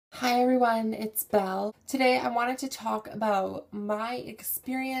Hi everyone, it's Belle. Today I wanted to talk about my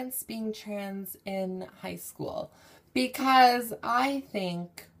experience being trans in high school because I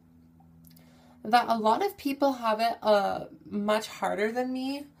think that a lot of people have it much harder than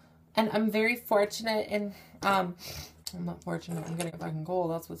me, and I'm very fortunate in I'm not fortunate, I'm getting a fucking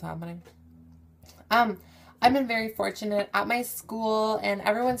cold, that's what's happening. Um I've been very fortunate at my school and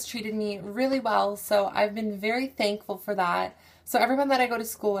everyone's treated me really well, so I've been very thankful for that. So everyone that I go to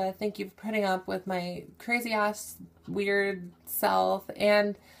school with, thank you for putting up with my crazy ass weird self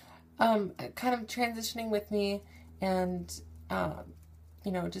and kind of transitioning with me and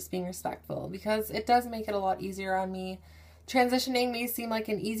just being respectful, because it does make it a lot easier on me. Transitioning may seem like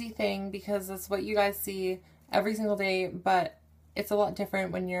an easy thing because that's what you guys see every single day, but it's a lot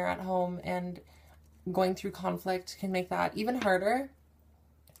different when you're at home, and going through conflict can make that even harder.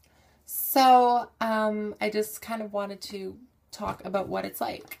 So I just kind of wanted to talk about what it's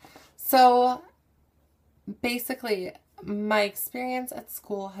like. So basically, my experience at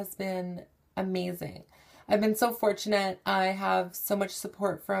school has been amazing. I've been so fortunate. I have so much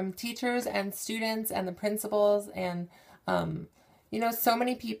support from teachers and students and the principals and, so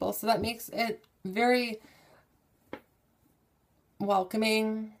many people. So that makes it very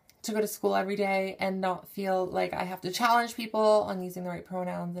welcoming to go to school every day and not feel like I have to challenge people on using the right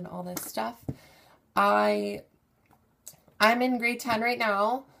pronouns and all this stuff. I'm in grade 10 right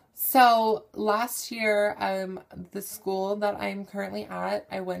now. So last year, the school that I'm currently at,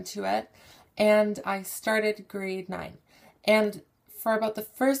 I went to it and I started grade 9. And for about the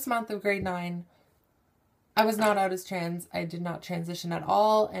first month of grade 9, I was not out as trans. I did not transition at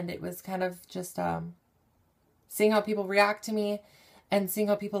all. And it was kind of just seeing how people react to me and seeing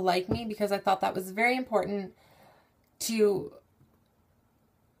how people like me, because I thought that was very important to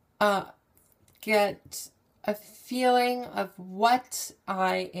get a feeling of what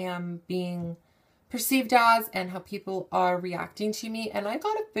I am being perceived as and how people are reacting to me. And I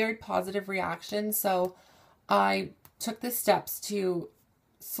got a very positive reaction, so I took the steps to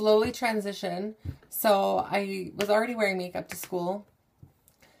slowly transition. So I was already wearing makeup to school.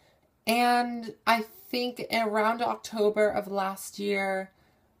 And I think around October of last year,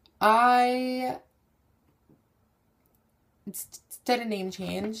 I did a name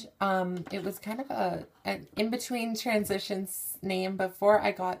change. It was kind of an in-between transitions name before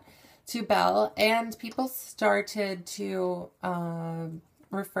I got to Belle, and people started to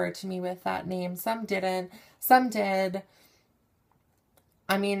refer to me with that name. Some didn't, some did.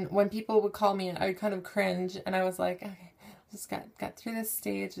 I mean, when people would call me, I would kind of cringe, and I was like, okay, just got through this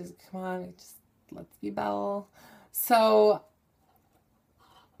stage. Just come on, just let's be Belle. So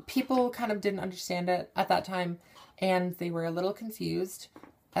people kind of didn't understand it at that time, and they were a little confused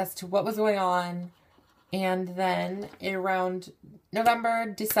as to what was going on. And then around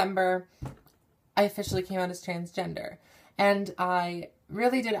November, December, I officially came out as transgender. And I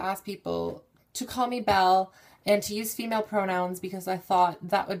really did ask people to call me Belle and to use female pronouns, because I thought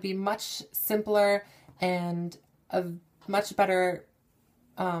that would be much simpler and a much better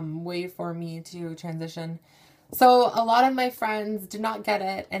way for me to transition. So a lot of my friends did not get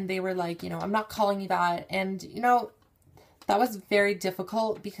it, and they were like, I'm not calling you that. And, that was very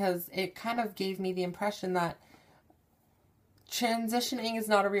difficult because it kind of gave me the impression that transitioning is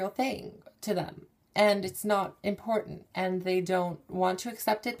not a real thing to them, and it's not important, and they don't want to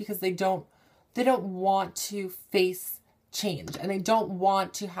accept it because they don't want to face change, and they don't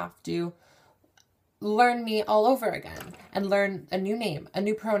want to have to learn me all over again and learn a new name, a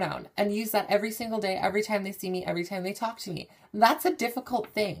new pronoun, and use that every single day, every time they see me, every time they talk to me. That's a difficult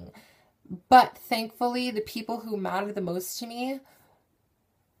thing. But thankfully, the people who mattered the most to me,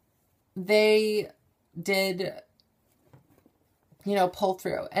 they did, pull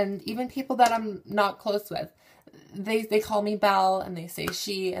through. And even people that I'm not close with, they call me Belle, and they say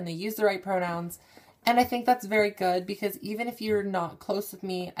she, and they use the right pronouns. And I think that's very good, because even if you're not close with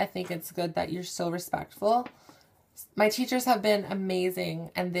me, I think it's good that you're still respectful. My teachers have been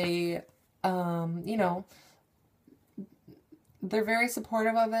amazing, and they, they're very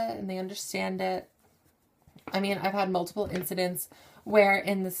supportive of it, and they understand it. I mean, I've had multiple incidents where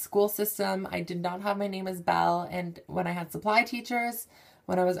in the school system, I did not have my name as Belle, and when I had supply teachers,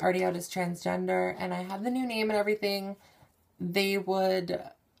 when I was already out as transgender, and I had the new name and everything, they would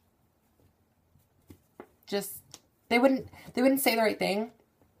just, they wouldn't say the right thing.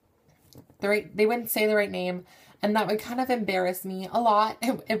 They wouldn't say the right name. And that would kind of embarrass me a lot.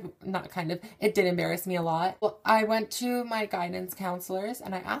 It did embarrass me a lot. Well, I went to my guidance counselors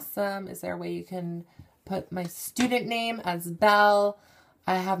and I asked them, is there a way you can put my student name as Belle?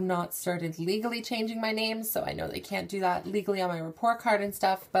 I have not started legally changing my name, so I know they can't do that legally on my report card and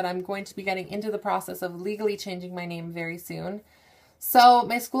stuff, but I'm going to be getting into the process of legally changing my name very soon. So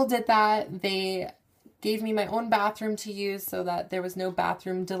my school did that. They gave me my own bathroom to use so that there was no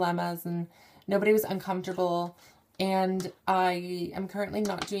bathroom dilemmas and nobody was uncomfortable. And I am currently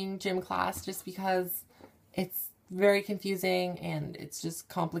not doing gym class just because it's very confusing and it's just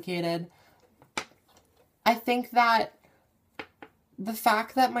complicated. I think that the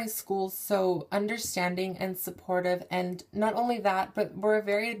fact that my school's so understanding and supportive, and not only that, but we're a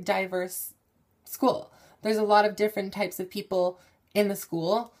very diverse school. There's a lot of different types of people in the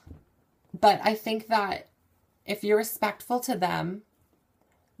school, but I think that if you're respectful to them,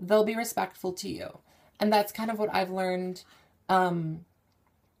 they'll be respectful to you. And that's kind of what I've learned. I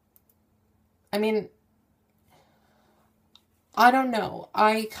mean, I don't know.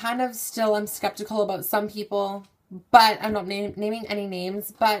 I kind of still am skeptical about some people, but I'm not naming any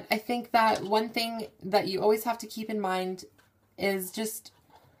names. But I think that one thing that you always have to keep in mind is just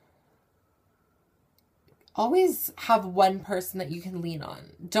always have one person that you can lean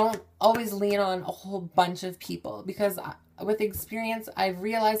on. Don't always lean on a whole bunch of people, because with experience, I've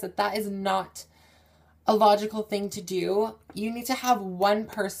realized that that is not a logical thing to do. You need to have one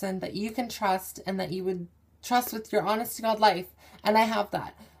person that you can trust and that you would trust with your honest to God life. And I have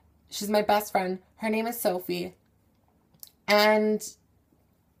that. She's my best friend. Her name is Sophie. And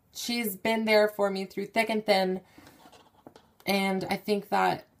she's been there for me through thick and thin. And I think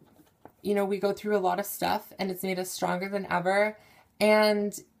that, you know, we go through a lot of stuff and it's made us stronger than ever.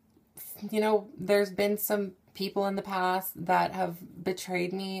 And, you know, there's been some people in the past that have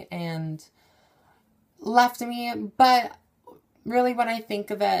betrayed me and left me. But really, when I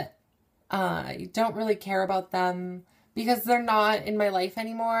think of it, I don't really care about them because they're not in my life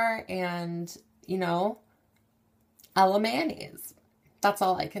anymore. And, you know, Ella mayonnaise. That's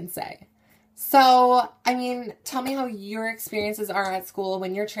all I can say. So, I mean, tell me how your experiences are at school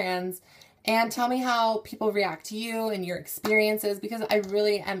when you're trans, and tell me how people react to you and your experiences, because I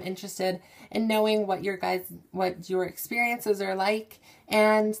really am interested in knowing what your experiences are like.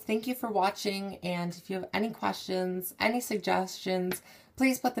 And thank you for watching. And if you have any questions, any suggestions,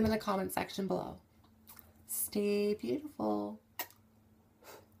 please put them in the comment section below. Stay beautiful.